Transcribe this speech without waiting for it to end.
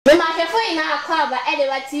na akwa ba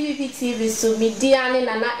edewa TV so media ne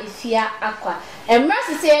nana ifia akwa.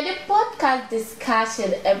 Emrasi say the podcast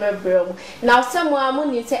discussion everybro. Now someone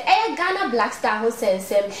muni say Ghana Black Star ho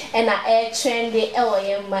sensem and na trendy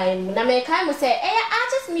ewoye mind. Na me kai mo say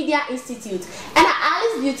Artist Media Institute and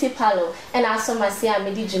Alice Beauty Parlor and also my say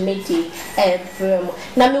Amedi Jumeti bro.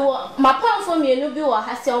 Na me my plan for me no bi wo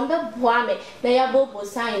ha say ombe boa me na ya bobo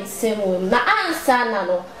science same na answer na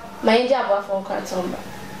no.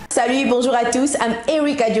 Salut, bonjour à tous. I'm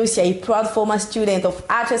Erika Josia, a proud former student of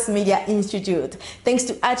Artist Media Institute. Thanks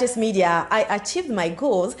to Artist Media, I achieved my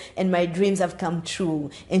goals and my dreams have come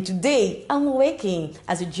true. And today, I'm working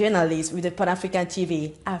as a journalist with the Pan-African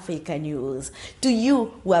TV, Africa News. To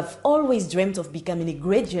you who have always dreamt of becoming a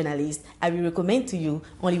great journalist, I will recommend to you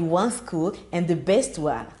only one school and the best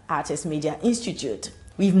one, Artist Media Institute.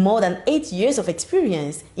 With more than 8 years of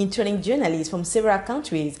experience in training journalists from several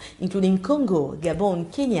countries, including Congo,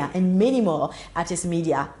 Gabon, Kenya, and many more, Artist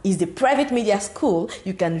Media is the private media school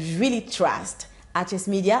you can really trust. Artist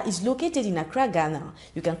Media is located in Accra, Ghana.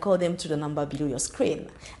 You can call them to the number below your screen.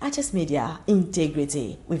 Artist Media,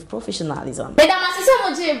 integrity with professionalism. Madam, I see some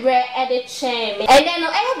and then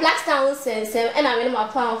Black Star sense, and I'm in my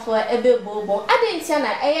pound for a bit bobo. I didn't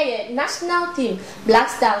say a national team, Black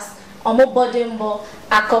Stars. Omo bodimbo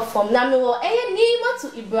akọ from na me wo nima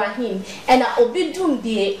to Ibrahim and obidum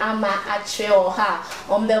die ama atre ha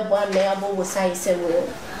ombebo me abobo science we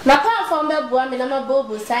na pa from bebo me na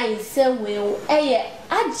mabobo science we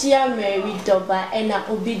ajia Mary doba and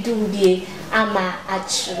obidum die ama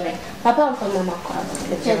atre papa from mama kwa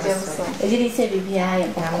e did say bibia ya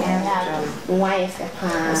why fe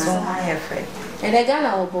ha so why fe and the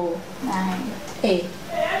Ghana obo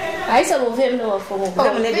I said, "We'll have no for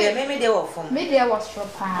maybe they were from. Maybe I was from.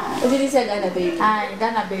 Did you say Ghana baby?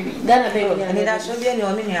 Ghana baby. And that should be any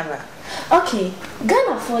okay,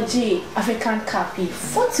 Ghana 4G African Cup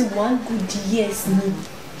 41 good years.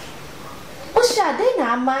 Osha, then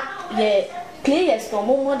ama ye players from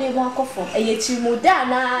more than one for a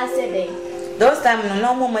Chimudana said those time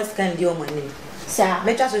no more Mexican deal money. Sir,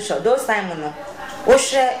 make us show those time no.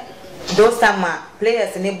 Osha. Those time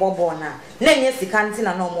players in a bobo na. Nenye sikanti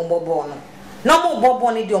na no mo bobo no. No mo bobo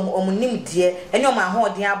ni di omunim die ene o ma ho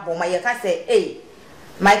de abo ma ye ka say eh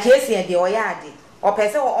my case here de oyade. O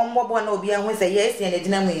pese o ombobo na obi ehun say yes here na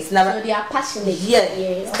dina mu is na. So they are passionate.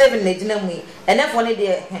 Yeah. Steven na dina mu. Ene fo ne de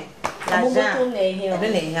na ja. Obo to na ehia. Obo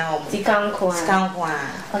na ehia obo.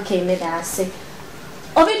 Sikanko. Okay, me da say.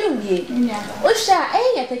 Obedumbi. Osha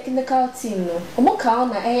eh technical team no. Omo ka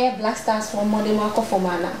na Black Stars for modern mark for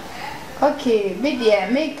mana. Okay, media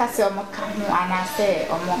make us omokamu and I say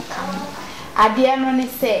omokamu. Adia no ni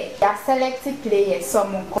say ya select players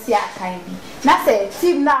some kosi akan bi. Na say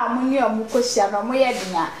team na amuni omukohia no mo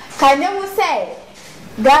yedin a. Kan mu say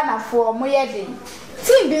Ghana for mo yedin.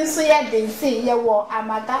 Team bi nso yedin say ye wo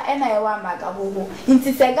amaga e na ye wo amaga hoho.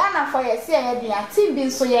 Nti say Ghana for ye say yedin a team bi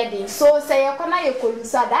nso yedin. So say ye kona ye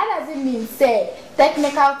kolusa that doesn't mean say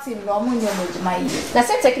technical team no mo nyo mojuma yi. Na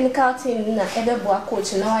say technical team na ebeboa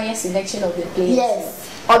coach na why selection of the players. Yes.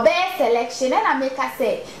 Obey selection and I make us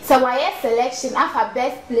say so why selection after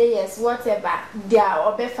best players whatever they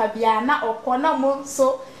are obey Fabiana or Kona mo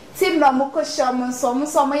so team no mo ko show mo so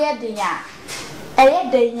mo ye den ya.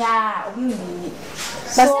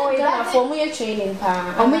 So Ghana for mo ye training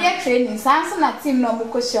pa. O mo ye training sanso na team no mo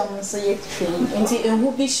ko show mo so ye training. Nti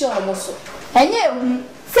ehu bi show mo so. Enye ehu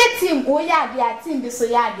say team o ya dia team bi so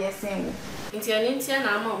ya dia sen.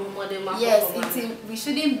 Yes, we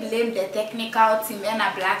shouldn't blame the technical team and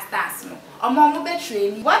a Black Stars. No,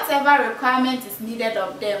 training. Whatever requirement is needed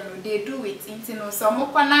of them, they do it. So,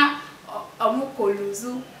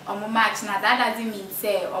 koluzu, match. Now that doesn't mean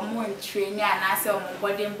say training and I say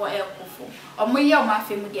body and boy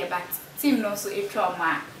but team no so a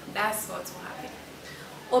trauma. That's what will happen.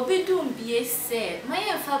 Obidum be said,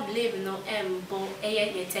 my fa blame no bon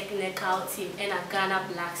the technical team and a Ghana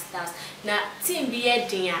Black Stars. Na team be a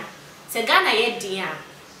dinner. Se Ghana ye dinner,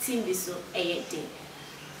 team be so a din.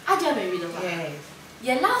 Aja very low.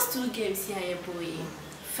 Your last 2 games here, boy.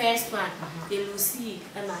 First one, the Lucy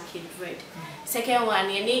and Market Red. Second one,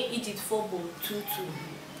 ye ne Egypt football 2-2.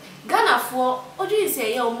 Ghana for, what do you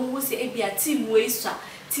say? Your move say be a team waste,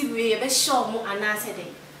 team we be sure more an answer.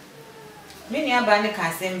 Many are banning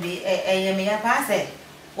Cassim be a mere passe.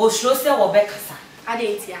 O Shrosa or Beccasa. I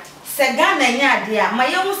didn't hear. Sagana ya, dear. My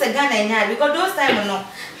young Sagana ya, because those time no.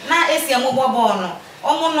 Now is your mobile bono.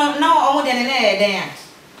 Almost now, more than an air there.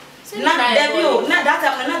 Not debut, not that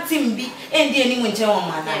I'm not team be and the any winter on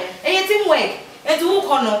man. A team work, and to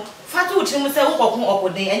walk on. Fatu Chimusa walk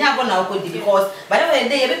on day, and I'm going to because by the way,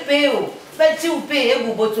 they have a pale. expect you pay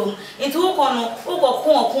egu bottom into wo kono wo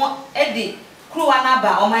ko edi kruwa na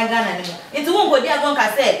ba o my Ghana ni mo into wo go dia gon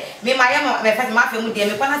ka say me ma ya me first ma fe mu dia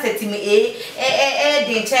me kwana say timi de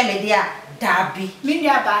nche me dia dabi me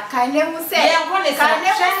nua ba kan ne mu say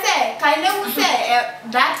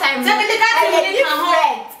that time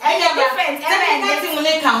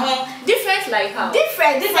different like how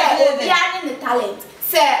different in the talent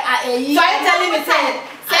say so are you telling me say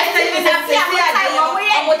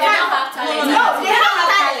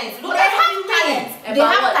they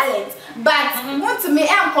have talent but want to me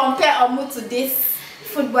and compare omo to this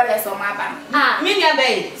footballers on my band me nya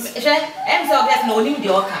be em so get no nim de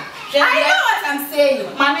oka I know what I'm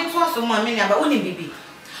saying mama to so mo me nya ba oni bibi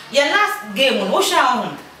your last game no sha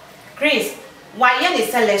ho Chris why the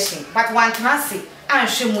selection but one can see and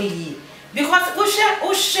shemu yi because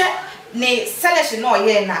wo she ne selection no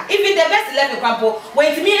ye na even the best 11 kwampo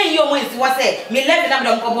when me and you mo nsi wo say me 11 na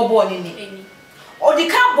me ko ball ni o di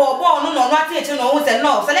ka ball no ati eche no wo say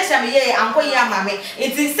no selection me ye anko ye amame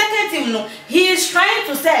it is second team no he is trying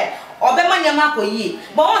to say obema nyama ko yi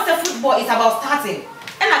but once the football is about starting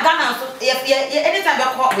and Ghana so anytime you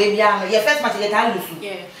call we bia no your first match you can lose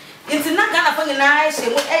it's not Ghana for na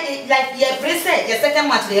she like your preset your second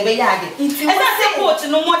match they be yard and that say coach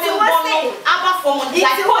no more than one aba form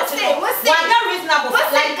like coach one that reasonable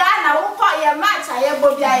like Ghana who call your match I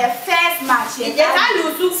go be your first match you can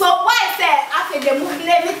lose so why say after the move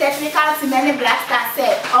let me technical team any Black Stars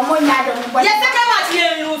say omonya do mo your second match you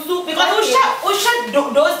lose because we shot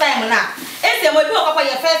those time na if they mo be okapa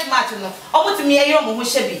your first match no omo to me e yo mo ho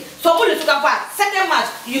shebi so mo lose okapa second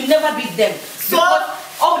match you never beat them so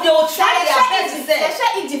they will try their best to say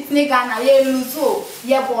Egypt ni Ghana ye lose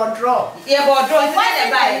ye ball draw it's not the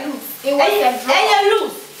buy it was a draw and you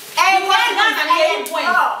lose and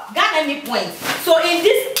Ghana need points so in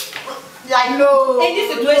this like in this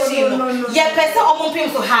situation your person almost pay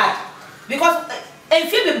so hard because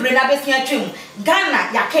if you be brain abesia twem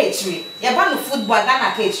Ghana ya catch ya ba no football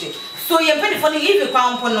Ghana catch so you pay the funny if you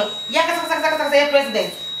come no ya kasa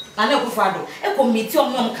president and Ekufado, a committee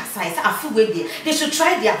of Nom Kasai, a few way there. They should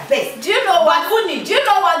try their best. Do you know what Ghanaians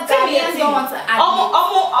don't want to add?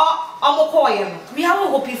 We are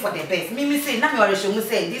all hoping for the best. Mimi say, Nami Orishomu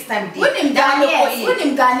say, this time,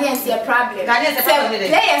 Ghanaians a problem.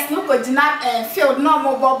 Players no could not field no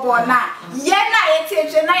more ball now. Yena,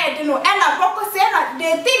 and a focus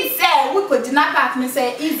they think say we could not back me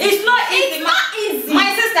say it's not easy.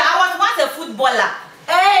 My sister, I was once a footballer.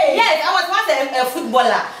 Hey. Yes, I was once a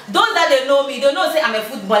footballer. Those that they know me, they know say I'm a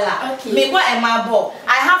footballer. Okay. Me go and my ball.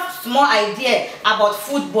 I have small idea about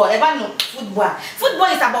football. Ever know football?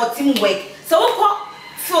 Football is about teamwork. So we call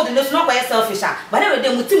field is not quite selfish. But every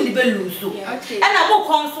day we team be lose. Okay. And I mo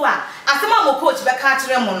console. As my coach be catch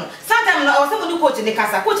them on. Sometimes I was someone coach in the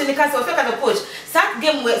casa. Coach in the casa. Also the coach. Start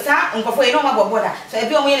game with sir. Unko for you know my border. So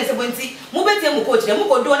every one year say bonti. Mo be team coach. Mo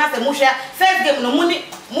go do na say mo share first game no money.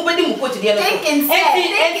 Mubedi mu coach dey no. Team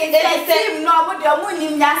no mo dey mo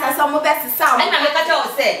nim nyansa so mo best sound. And na make tell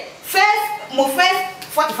say first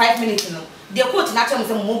 45 minutes no. The coach na tell me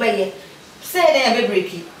say mo be here. Say dem be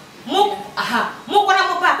break. Mo kwana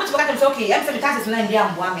mo pa coach baka say okay, am say me taxes na ndi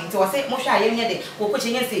ambo am. So say mo hwa ye nye de. Ko coach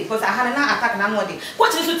nye say because aha na attack na no dey.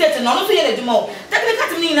 Coach nso tete no so ye na djuma o. Technical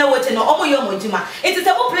team ni na wo che no omo ye mo djuma. It is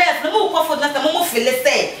a mo players no mo comfort na say mo feel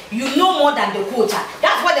say you know more than the coach.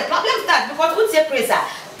 That's where the problem starts because who's your pressure.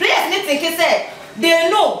 Players need to say they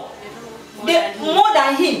know they more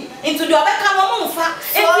than him into the other come on fa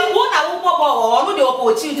if you want to go no dey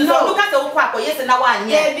coach into so look at the kwa yes na one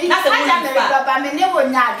year na say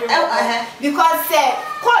because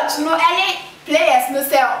coach no any players no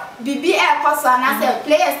say bibi cause na say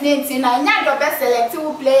players need na nya do best select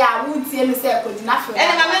who player who tie no say coach na for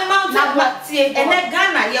and na tie and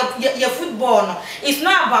Ghana your football no it's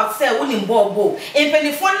not about say winning ball in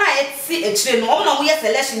penifo na eti echire no no mo yes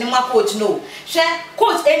selection ni ma coach no she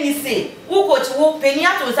coach any say who coach who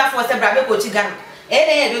penia to say for say brabe coach Ghana e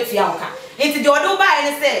dey do tia oka enti the odo ba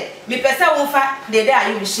any say me pese won fa the day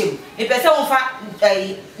ayu shame me pese won fa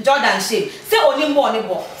Jordan shame say oni ball ni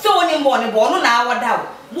ball so oni ball ni ball no na awada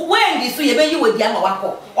when this so ye be yi we dia ma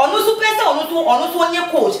wako onu so pese onu so onye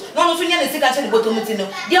coach no onu so nya ne sika che ne bottom ti no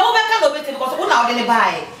dia wo be ka no beti because una ode ne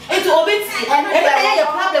bai enti obeti e be ya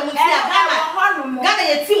problem ti Ghana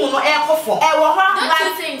ye team no e kofo don't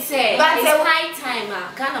you think say it's high time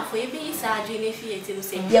Ghana for ye be isaju ne fie ti no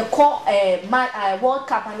say ye call World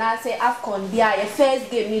Cup and I say AFCON dia ye first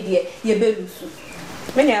game ni dia ye be lusu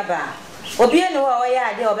meni aba obi ene wo ya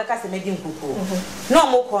ade obeka se medi nkuku no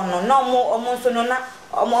mo kono no mo omo nso no na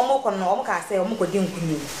omo kono omo ka say omo kodi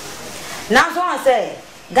nkunu na so on say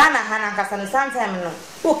Ghana hana kasa no sometime no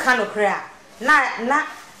who can okra na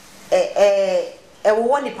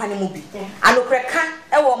wo ni pani mu bi anokreka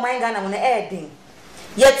wo man Ghana mo na edin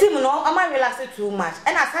your team no am relax too much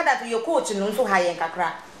and I said that your coach no so high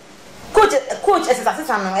kakra coach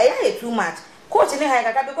assistant no e too much coach ni high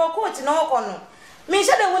kakra because coach no ko no me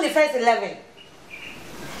sure they win the first 11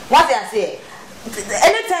 what I say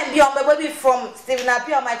anytime be on baby from Stephen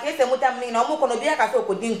Apia my case mutam ni no mo ko no bia ka so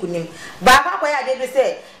ko din kunim ba ba ya dey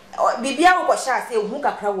say bibia wo ko sha say hu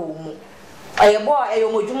kakra wo mu ayebo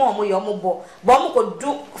ayo modwuma omo yo mo bo mo ko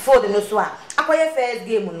do for the no so a akoye first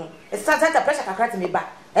game no it started the pressure kakra to me ba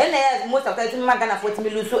and most of the time Ghana 40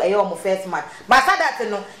 million so ayo mo first match but that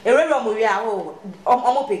no e really omo we a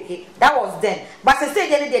omo pick it that was then but say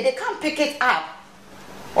they can't pick it up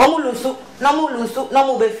omo lusu no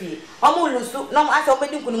mo be fie omo lusu no mo ase omo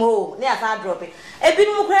din kunim ho ne asa drop e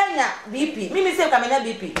binu kra nya BP me say kamenya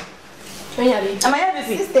BP nya BP amaya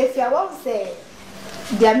BP sister fia what say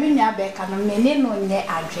dia minya be ka no mene no nye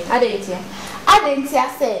adwe adentia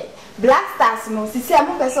say Black Stars no sisi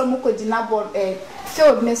mo pese mo ko dina ball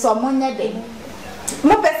field me so mo nye de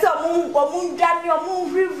mo pese mo ndwane mo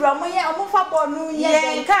hwihwura mo ye mo fa ball no nye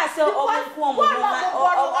de ka se o mo ko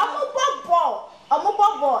mo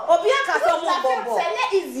ball obi aka se mo ball enye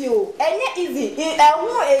easy hu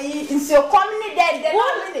insio community there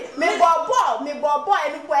me ball e me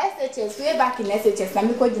ko SHS way back in SHS na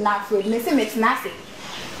me ko dina field me se me tinase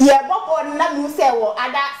yeah, Bobo na me say wo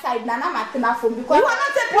other side na matena from because you are not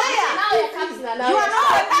a player. Now you captain now. You are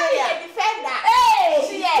not a player. A defender. Hey,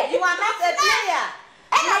 you are not a player.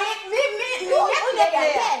 And me player.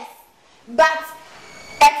 Yes. But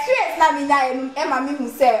experience na me na me who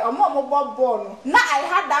say omo ball no. Now I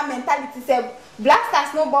had that mentality say Black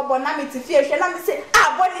Stars no ball na me to fear. Na me say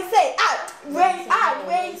body say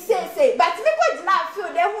wait say. But me go did not feel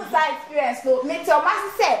them who that experience no. Me tell me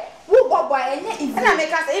say who bobo enye easy. And I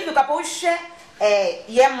make us if you couple share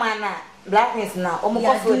mana blackness now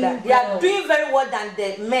they are doing very well than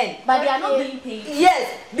the men but they are not being paid. Yes,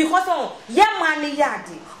 because man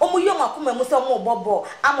yadi young akuma mu say bobo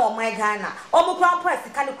am my Ghana grand price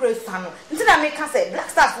can create sano nti na make us say Black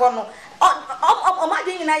Stars for no ma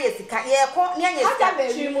dey na yesika ye ko ne yesika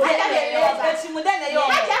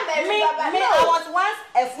I was once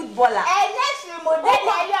a footballer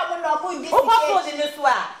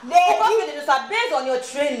based on your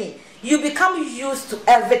training you become used to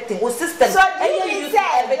everything with system so and you used to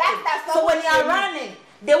everything so when you are running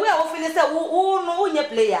the way I feel say who no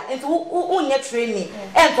player into who training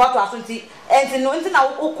and to asunti and no into na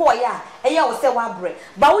who call ya and you say one break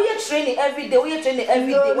but we training every day when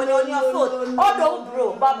you're on your foot all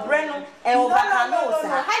bro but breno and no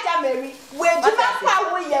haja Mary we do not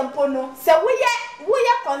power we yempono so we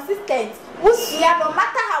consistent we share no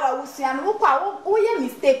matter how we share no we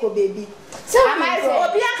mistake baby so am I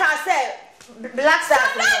obi can say Black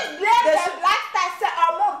Stars Black Stars say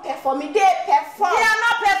perform they perform they are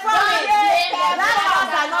not performing Black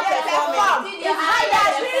Stars are not performing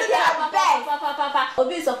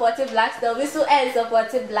Obi supportive Black Star obi so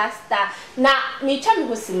supportive Black Star na me try me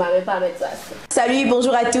go see my ba me to ask. Salut,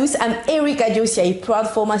 bonjour à tous. I'm Erika Josia, a proud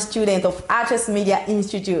former student of Arches Media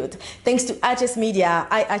Institute. Thanks to Arches Media,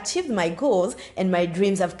 I achieved my goals and my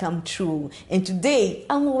dreams have come true. And today,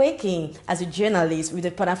 I'm working as a journalist with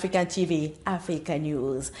the Pan-African TV, Africa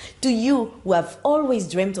News. To you who have always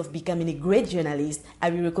dreamt of becoming a great journalist, I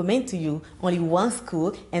will recommend to you only one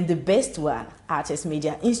school and the best one, Arches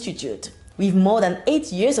Media Institute. With more than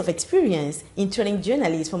 8 years of experience in training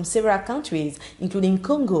journalists from several countries, including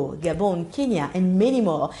Congo, Gabon, Kenya, and many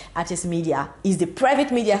more, Arches Media is the private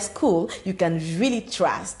media school you can really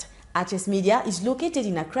trust. Arches Media is located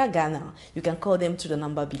in Accra, Ghana. You can call them to the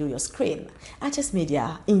number below your screen. Arches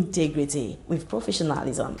Media, integrity with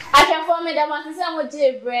professionalism. I can form me that one say I'm a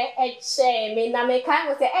me na me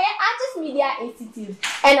kind say Arches Media Institute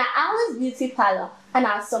and Alice Beauty Parlor and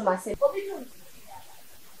I saw myself.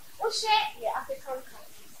 We share the African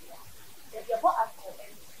countries here. They are both AFCON.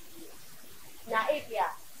 Now, if you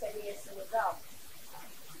are 7 years in the ground,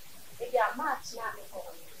 if you are March now,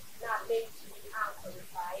 maybe I'm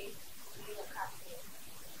qualified to be a captain.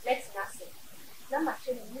 Let's not say. Now, I'm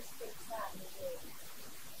showing mistakes.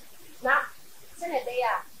 Now, the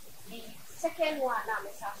second one, now,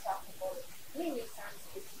 I'm South Africa. Meaning,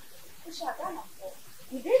 we shall Ghana for.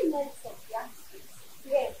 We didn't learn some young states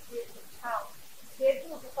here in town. They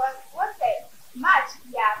do because what's the match?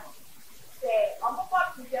 Yeah, say on the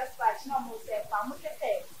previous match, no more say, but we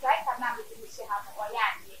say, right now we have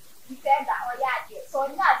Oyadi. We said that Oyadi, so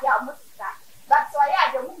now they are almost that. But so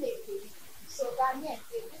Oyadi will make it. So Ghanaian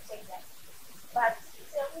say we check that. But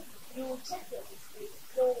you check your mistake,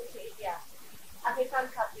 no failure. African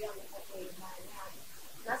Cup, we are not going to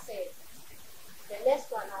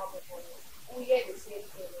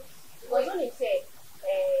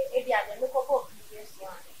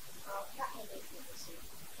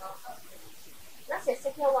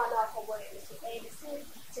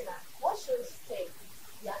through mistakes.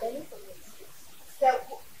 You are learning from your mistakes. So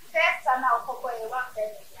first one now for boy one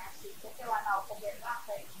friend, second one now for get one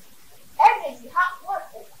friend. Energy have what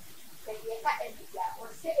is the energy or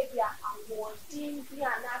say if you are wanting to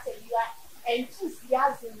not say you are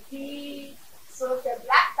enthusiasm be so the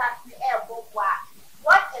black tax the air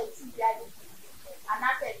what enthusiasm and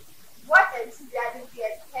I said what enthusiasm do you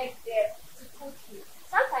expect them to put you?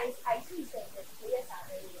 Sometimes I see that the players are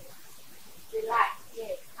very relaxed,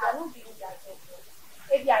 yes. I don't believe that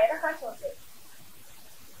if you are a country say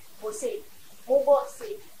we say mobile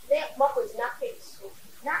say they work with nothing so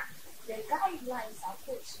now the guidelines are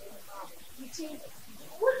put you change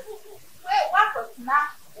what was not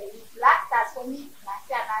black tax for me I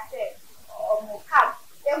said come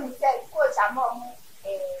then we said coach among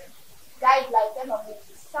guidelines and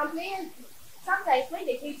some players sometimes when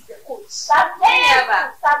they hit the coach some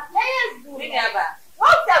players do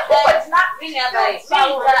what the coach not who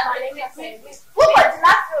was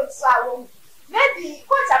not so maybe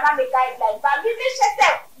coach among the guidelines but we say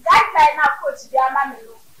guideline now coach the among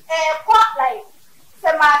like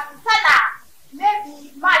sana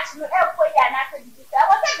maybe match no ya na say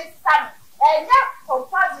what is sun yeah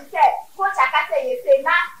compose say coach akase you say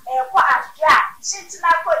na astra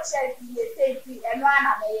chinchina coach you say no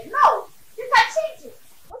na no you can change it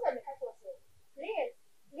what are the kind of players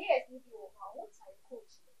need you how time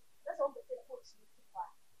coach that's what the coach need to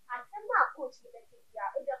find and some coach with the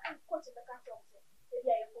if you can coach the country if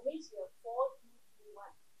you information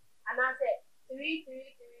 4-2-1 and I say 3-3-3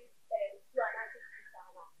 you are not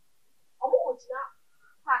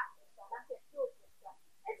pack and I said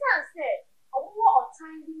say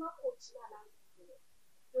time you not coach na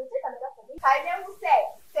you take another for me I then will say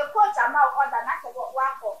the coach am out order na say what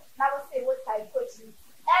now will say what time coach is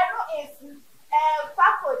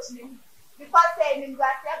coach because say you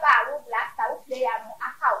are say ba wo blaster wo player no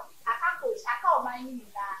aka coach aka o man ni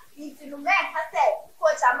na it no me ka say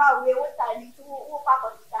coach am out we what time to wo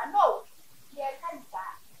coach no yeah can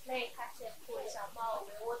that me ka say coach am out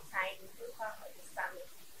we what time to coach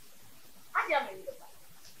I don't know.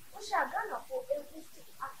 We shall gonna for every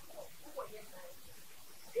AFCON over here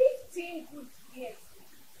 15 good years.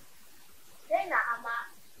 Then I'm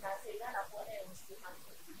not saying Ghana for every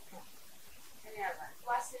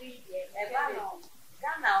was 3 years.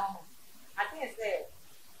 Ghana, I think it's there.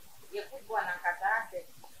 You football and Qatar said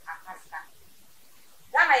Akasta.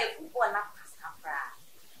 Ghana, you football and Akasta.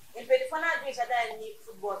 In Pelifona, we shall need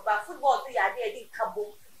football, but football, we are there in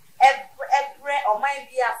Kabul. Every or might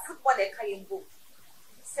be a football that can go.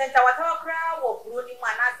 Since our crowd or running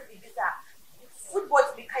man after the visa, football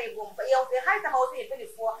to be kind of but the high time I was here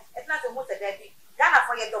before, it's not the most of that. Ghana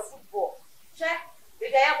forget the football. Check the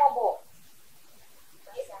day one ball.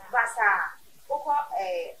 Basa, Coco,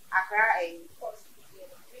 Accra,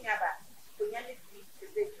 Vinaba,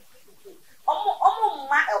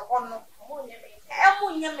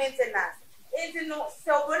 Omo maintenance. Is no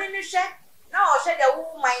so running the check. No, share the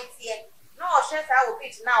woman here. No, share our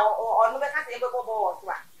pitch now or no, can't ever go or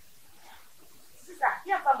one. Sister,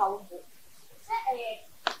 here from my own book. Say,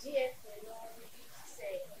 dear,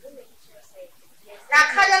 say, now,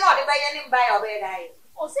 can you not buy any buy or bed?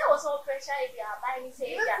 Oh, say, also pressure if you are buying,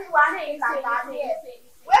 say, one thing like that.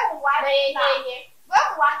 Well, one day, well,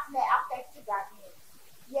 what's the affect that?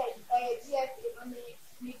 Yes, dear,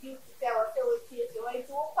 we do tell us so it's here to wait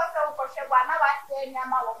to put out for sure. One hour, say,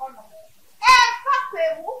 Yama or no.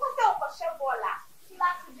 Who was over Shabola? She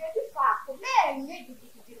likes to get the park. Then, maybe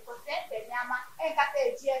you possess the Yama and got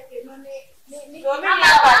the GF. There be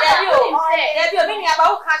many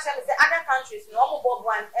about countries, the other countries, no more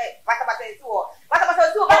one, what about the two? What about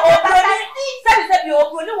the two? Said you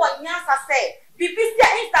only one Yasa say. BBC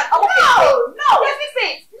instant. No,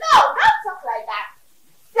 don't talk like that.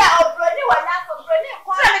 Say, oh, Brody, one out for Brody.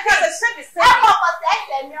 Because the ship is saying,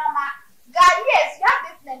 God, yes, you have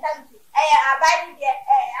this mentality. Abiding there,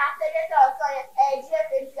 after this also,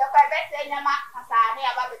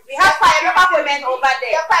 we have 5 women over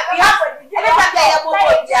there. We have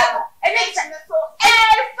anytime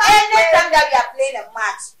that we are playing a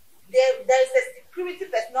match, there is a security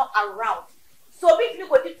personnel around. So we need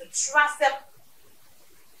to trust them.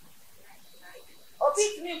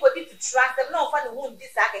 We need to trust them. No fun won't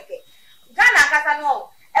this Ghana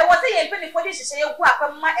Casano. I was saying, penny for this, say, who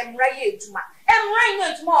are my and Ray Juma. And Ray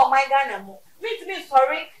tomorrow, my Ghana. Me to be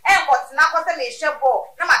sorry, and what's not what I may share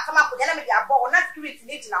ball. No matter come up with enemy, a ball, not security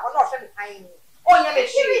nature, or not behind me. Oh, yeah,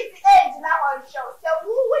 security age now on show. So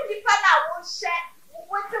who would depend I won't share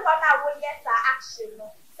what the one I will yes action.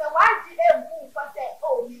 So why did they move for say,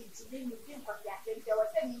 oh, me to be moving for the attention? There was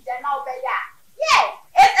a media now better. Yes,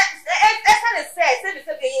 that's what it says.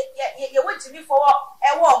 You to me for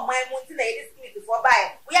a war, my mountain ladies before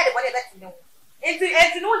buy. We had the money that you know.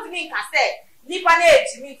 It's no to me, I said, Nippon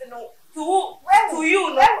to me to know. To you,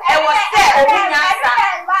 no, I was there,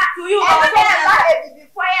 to you, I was there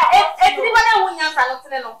before everyone who knows I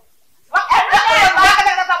don't know. What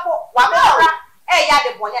hey, yeah,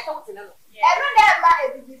 the boy, I don't know. Every day,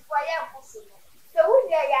 I before so who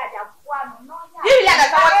there, yeah, one, no, you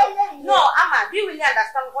understand? No, Amma, do you really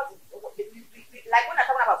understand what like when I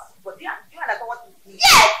talk about football? Do you understand what it means?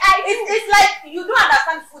 Yes, I do. It's like you don't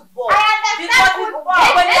understand football. I understand football.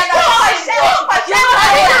 When you understand football, you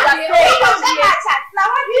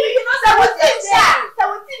now what do you know? So what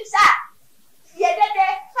team shot? Yeah,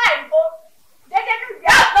 they fine, but they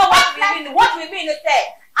that's not what we mean. What we mean is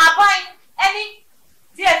that I buy any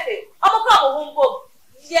DFA. I'm gonna come home book.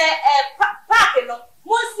 Yeah, park, you know.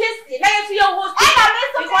 Most yesterday, now you see your host. I am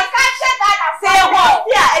because I share that. Say what?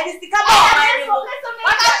 Yeah, and it's the camera. I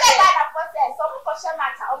share that process. So we for share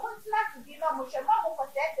matter. I want to be no much. Mama for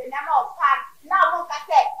say the number of park. Now look at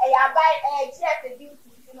it. I buy GF beauty.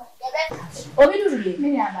 You know,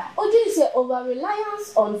 Odu say over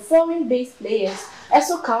reliance on foreign-based players.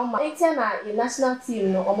 Also count my national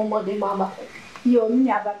team no omo de mama. Yo me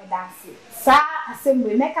aba me dance. Sa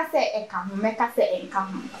assembly make say enka ho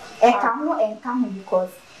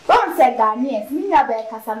because don't say Ghanaians me aba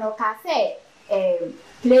kasa no ka say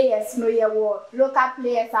players no ye wo local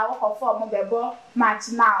players a wo for mo bebo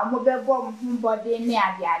match na mo bebo mo body ni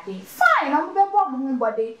ade fine mo bebo mo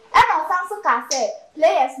body e no sanso ka say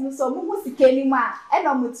players no so mo sikeni ma e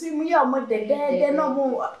no mo trim ye mo de no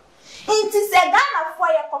mo inti say Ghana for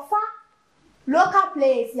ye kofa local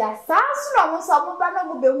players ya sanso no mo so mo ba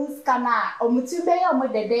no mo be hu skana o mo trim be ye mo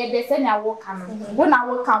de se na wo ka no wo na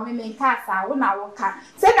wo ka me kasa wo na wo ka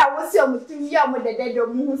se na wo si o mo trim ye mo de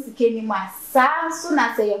mo hu sikeni ma sanso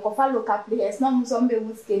na say ye kofa local players no mo so be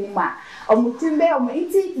hu sikeni ma o mo trim be o mo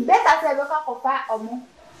inti better say local kofa o mo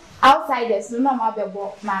outsiders no ma be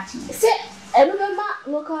bo match say remember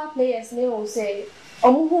local players they will say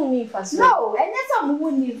no, and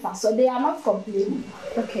that's so they are not complaining.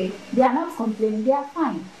 Okay. They are not complaining, they are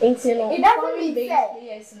fine. It doesn't mean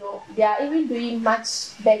players no, they are even doing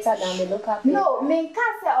much better than the local players. No, me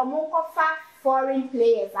can't say foreign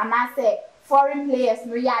players and I say foreign players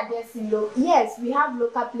no yeah yes, we have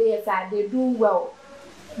local players and they do well.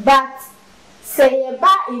 But say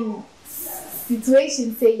about in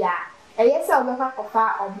situation say yeah, yes I local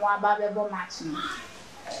kofa or more about match.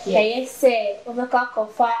 Yes, say overcome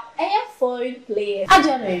foreign players.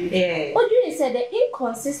 Yeah. What do you say the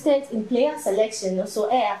inconsistent in player selection also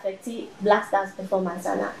affect Black Stars performance,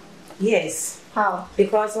 Anna? Yes. How?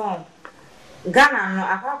 Because Ghana no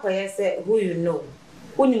akwa say who you know.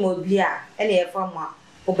 Who ni mo bia e from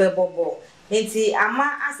obebobo. Nti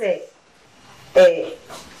ama ase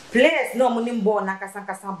players no mo ni ball na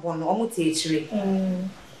kasa ball no omo teachire.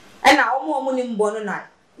 Na omo ni ball no na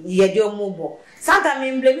ye dio mo ball. Sometimes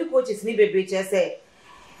me blame coaches ni bebe say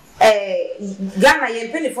Ghana ye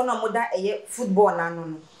penifo na moda football na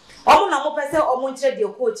no. Omo na mo pese omo nkyere de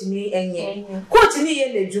coach ni enye. Coach ni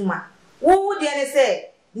ye na djuma. Wo de ne say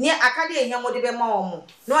ni akade ehia mo de be ma omo.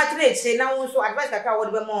 No akire ekire na wo so advice aka wo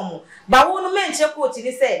de be ma omo. Ba wo no menche coach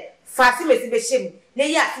ni say fasi mesi be shim. Na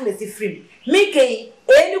ye ati mesi free. Me ken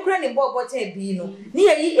eni kura ni bobo chen bi no. Ni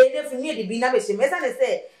ye enefu ni de bi na be shim. Esa ne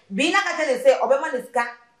say bi na ka tell say obema ne sika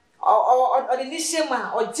or the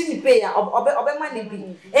nishema or Jimmy Pay or money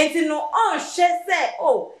be. And you know, she said,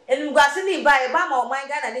 oh, and you got to buy a bama or my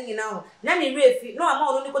Ghana now. Nami refi, no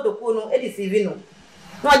amount only go to Kuno, Edisivino.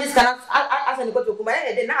 No, I just cannot ask any go to Kuma,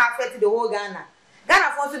 they now affect the whole Ghana.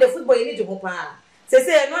 Ghana for the football you need to compare.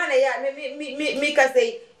 Say, no, me can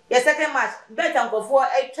say, your second match, better go for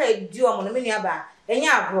a trade due on the miniaba, and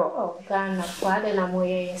ya bro. Oh, Ghana, what an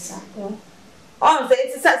amoy, yes. Oh,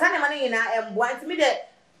 it's Sunday money in I am one to me that.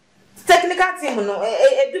 Technical team no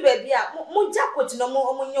do baby a mo ja coach no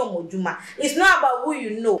mo nyom djuma. It's not about who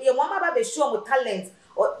you know. Your mama ba be show mo talent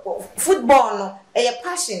football no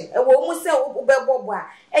passion e wo mo say wo be bobo a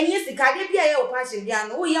enye sika de bia ye passion bia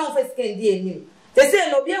no wo ye on first can dey enim. They say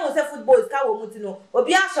no bia wo say football is ka wo muti no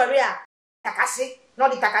obi a sori a takashi no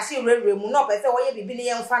di takashi rere mu no pe say wo ye bibi ni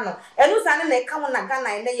ye mfa no enu sa na e ka wo na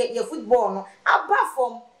Ghana na ye football no apart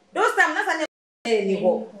from those time na sa na ni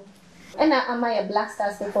ho. And am I a Black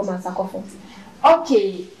Stars performance?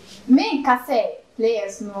 Okay, me can say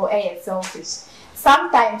players no selfish.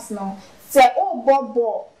 Sometimes no say oh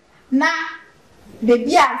bobo na the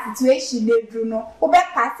bia situation they do no. Obe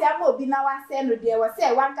kasi amo obi na wa say no there was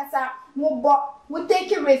say one kasa mo bo we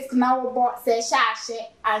take a risk now bo say sha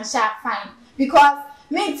and sha fine because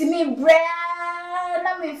me to me bre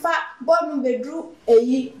na me fa bo no bedru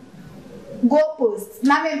eyi goal post.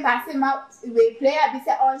 Na me pass ma we player be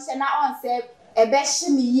say on shena on say e be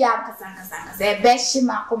shimi yi ankasa e be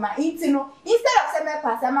shima koma intino instead of say me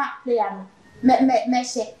pass ma player no me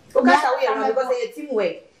she o ka sa we no because e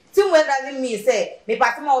teamwork doesn't mean say me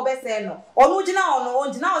pass ma obe say no onu gina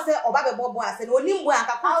onu gina o say oba be bobo ase no oni mbo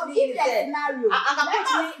anka coach ni say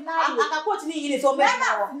anka coach ni yin so me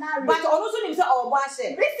na but onu so nim say obo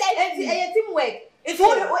ase e teamwork it's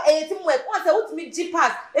all a teamwork once I want me G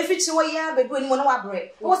pass if it's your year be doing one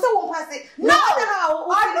wabre o say won pass it no how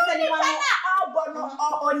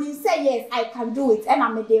on say yes I can do it and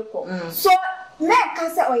I'm a deco so men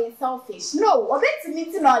can say oh you're selfish no obet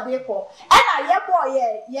meeting or deco and I boy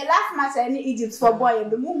yeah last match in Egypt for boy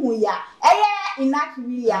and the mumu ya Inaki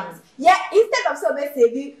Williams yeah instead of so be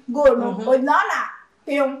say go no na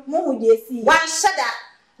film mumu dey see one shada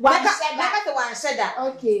one shada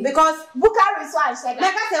okay because Bukari so one shada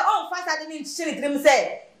like I say on fast I didn't shiri trim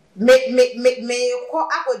say me ko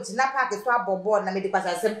akogina park so abobo na me dey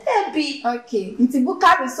pass say baby okay nti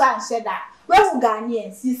Bukari so one shada where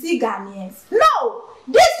Ghanaians you see Ghanaians no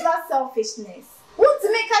this not selfishness want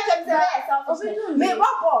to make catch them selfishness me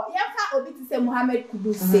bobo yaka obi to say Muhammad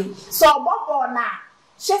Kudus say so bobo na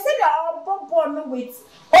she say the bobo no wait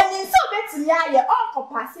oni so betimi aye on ko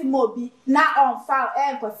pass mobi na on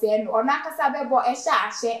foul ko say no ona kasa bebo e sha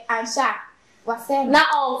ahye ansha wase na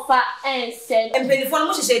on fa send empelifo no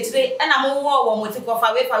mo hye tire na mo wo mo ti ko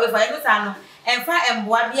fa we no ta no emfa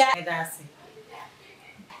emboa bia edase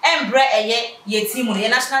embre ye team no ye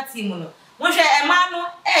national team no mo hwe ema no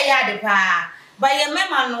ye ade pa ba ye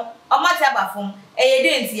mema no omati abafom ye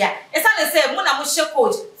dentia esa ne say mo na mo hye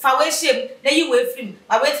coach fa we shem na yi we film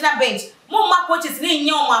ba we tina bench mo ma coaches ni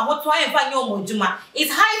nya o aboto emfa nya o moduma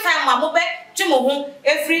it's high time ma mo be twemo ho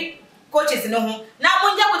every coaches no ho na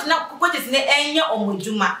mo nja coach na coaches ne enya o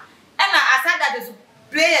moduma na aside that is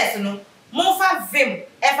players no mo fa vim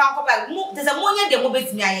e fa ko ba mo te say mo nya de mo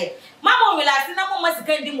betimi aye mama relax na mo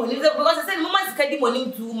masika di money because say mo masika di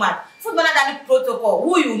money too much football na that protocol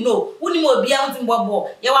who you know who ni mo bia unti bobo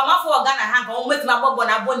ye wa mafo Ghana hanka mo metima bobo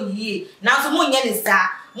na bo ni yie na so mo nya ni sa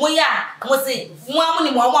mo ya mo say mo amu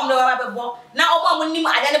ni mo amam na ba bebo na omo ni mo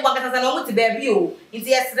ade ne bo nkata na mo ti ba bi o nti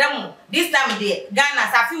yesrem this time dey Ghana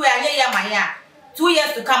safi we anye ya man ya 2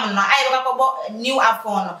 years to come no I go go new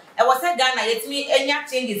AFCON no e was say Ghana yetimi enya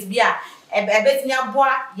changes bia e betimi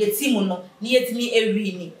aboa yetimu no ni yetimi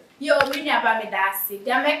ewi ni yo me aba me da ase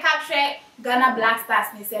dem me capture Ghana Black Stars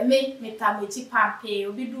ni say me tamochi pampe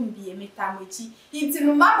obi dum bie me tamochi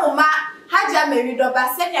intinu mamoma haja merido ba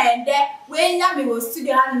se nya ende we nya me wo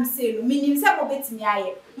studio hanum say no minim say mo betimi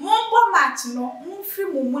aye mo mbo match no mo fri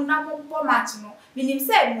mo na mo mbo match no minim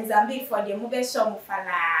say Mozambique for dem mo be show mo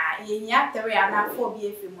fala ye nya tere ana fo bi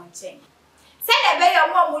efi mo nchen say the be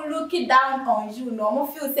your mom looking down on you no mo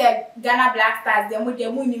feel say Ghana Black Stars dem mo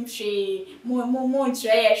nim hwe mo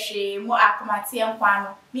ntre hwe mo akomate enkwa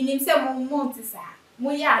no minim say mo ntisa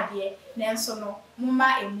mo ya ade na enso no mo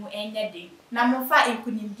ma emu enye de na mo fa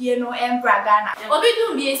ekunibie no embra Ghana obi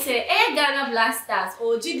dum bi say Ghana Black Stars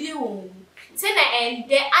o jidie wo say na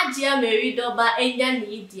ende agea meridoba enya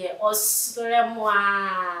ni de osore mo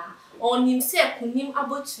a onim say kunim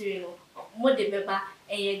abotire no mo de beba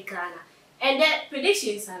Ghana. And then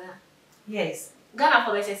predictions are yes. Ghana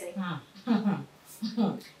for better say.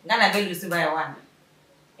 Ghana will lose by 1.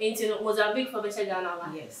 Into Mozambique for better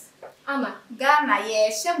Ghana. Yes. Ama Ghana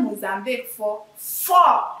she Mozambique for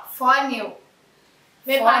 4-0.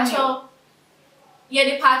 Me pacho ye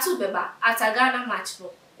the part 2 beba at a Ghana match no.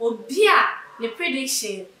 Obia the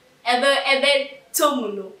prediction ebe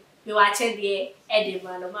tomuno. Me watch the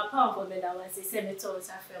Edinburgh no ma pound for me that was say me told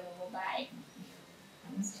after mo bye.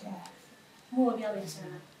 Mo bia we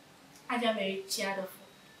chana. Aja Mary chiado.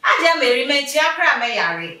 Aja Mary me chiakra me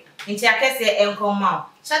yare. Nti akese enkoma.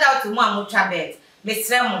 Shout out to mo amutwa bet. Me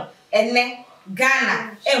sremo enne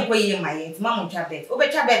Ghana enkoye maye nti mo amutwa bet.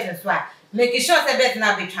 Obetwa bet nso a make sure say bet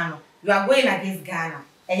na betwa no. You are going against Ghana.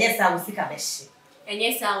 Enye sa usika beshi.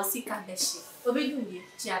 Enye sa usika beshi. Obedumye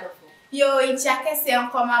chiado. Yo inchakese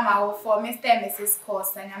enkoma ma wo for Mr. and Mrs.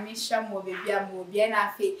 Cost and I'm sure mo baby mo bia na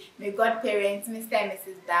fe me godparents Mr. and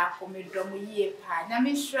Mrs. Da ko me do mo yie pa na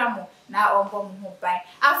me sure mo na ombo mo ho ban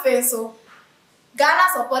afen so Ghana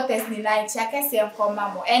supporters ni na inchakese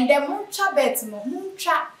enkoma mo and dem mo twa bet mo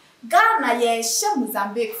twa Ghana ye she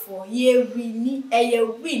Mozambique for ye win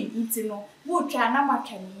win ntino wo twa na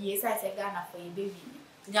matwa ni ye say Ghana for ye be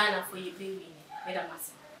win Ghana for ye be win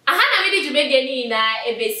medamasi Ahana midi jumede ni na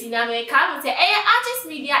ebesi na me ka say Artist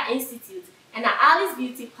Media Institute and Alice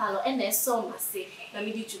Beauty Parlor and the so mase na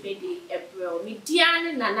midi jumede ebro mi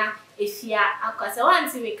diane nana efia akwase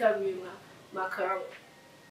wanti we ka rima makaro